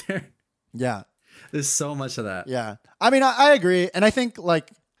 minutes right there. Yeah. There's so much of that. Yeah. I mean, I agree. And I think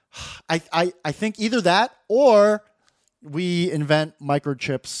like, I think either that or we invent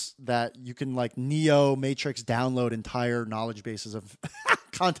microchips that you can like Neo Matrix download entire knowledge bases of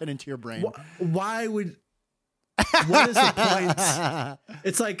content into your brain. Why would... What is the point?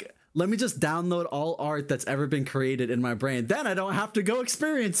 It's like, let me just download all art that's ever been created in my brain. Then I don't have to go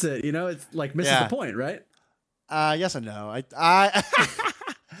experience it. You know, it's like misses the point, right? Yes and no. I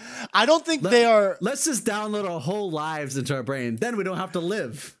I don't think they are. Let's just download our whole lives into our brain. Then we don't have to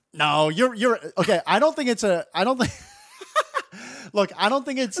live. No, you're okay. I don't think it's a. I don't think. Look, I don't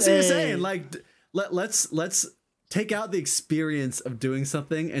think it's. That's what you're saying. Like, let's take out the experience of doing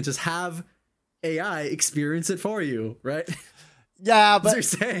something and just have AI experience it for you, right? Yeah, but you're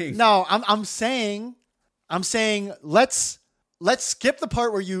saying. No, I'm saying let's skip the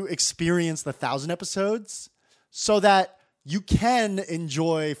part where you experience the 1,000 episodes so that you can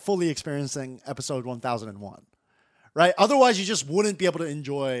enjoy fully experiencing episode 1001. Right? Otherwise you just wouldn't be able to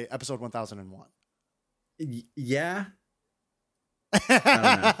enjoy episode 1001. Yeah.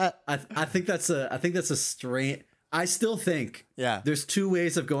 I don't know. I think that's a strange. I still think there's two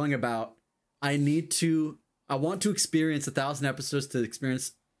ways of going about. I want to experience 1,000 episodes to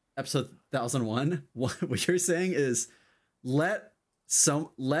experience episode 1001. What you're saying is let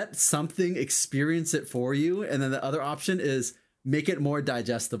something experience it for you, and then the other option is make it more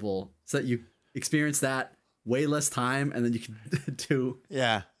digestible so that you experience that way less time, and then you can do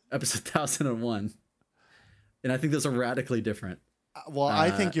episode 1001. And I think those are radically different. Well, I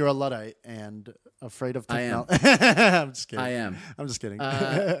think you're a Luddite and afraid of technology. I am. I'm just kidding. I am. I'm just kidding.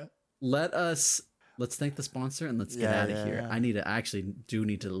 Let's thank the sponsor and let's get out of here. Yeah. I actually do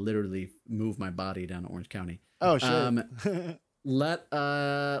need to literally move my body down to Orange County. Oh, shit.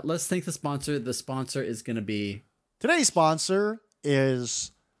 Let's thank the sponsor. The sponsor is going to be... Today's sponsor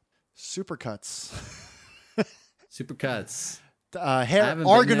is Supercuts. Supercuts.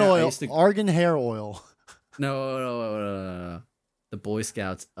 Argan hair oil. No. The Boy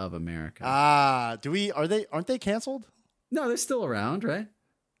Scouts of America. Aren't they canceled? No, they're still around, right?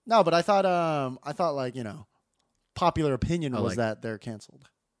 No, but I thought like, popular opinion was that they're canceled.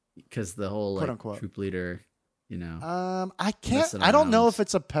 Because the whole troop leader, I don't know if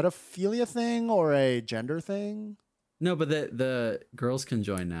it's a pedophilia thing or a gender thing. No, but the girls can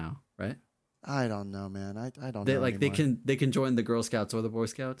join now, right? I don't know, man. I don't know. Like anymore. They can join the Girl Scouts or the Boy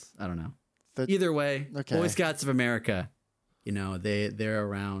Scouts. I don't know. Either way, Boy Scouts of America, they're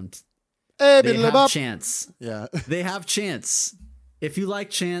around. Hey, they have chance. Yeah. They have chance. If you like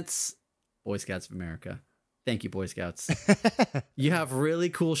chance, Boy Scouts of America. Thank you, Boy Scouts. You have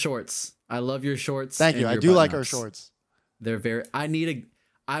really cool shorts. I love your shorts. Thank you. I do like our shorts. They're very.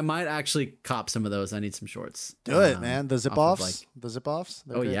 I might actually cop some of those. I need some shorts. Do it, man. The zip offs. The zip offs.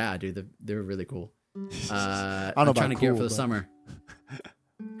 Oh good. Yeah, dude. They're really cool. I'm trying to gear for the summer.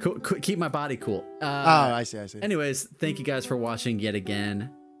 Cool, keep my body cool. I see. Anyways, thank you guys for watching yet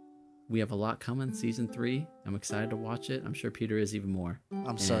again. We have a lot coming, season 3. I'm excited to watch it. I'm sure Peter is even more.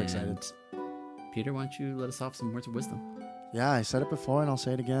 I'm so excited. Peter, why don't you let us off some words of wisdom? Yeah, I said it before and I'll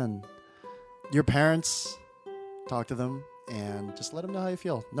say it again. Your parents, talk to them and just let them know how you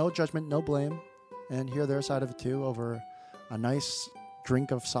feel. No judgment, no blame. And hear their side of it too over a nice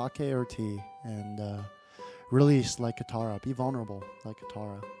drink of sake or tea. And release like Katara. Be vulnerable like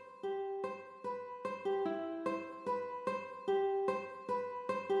Katara.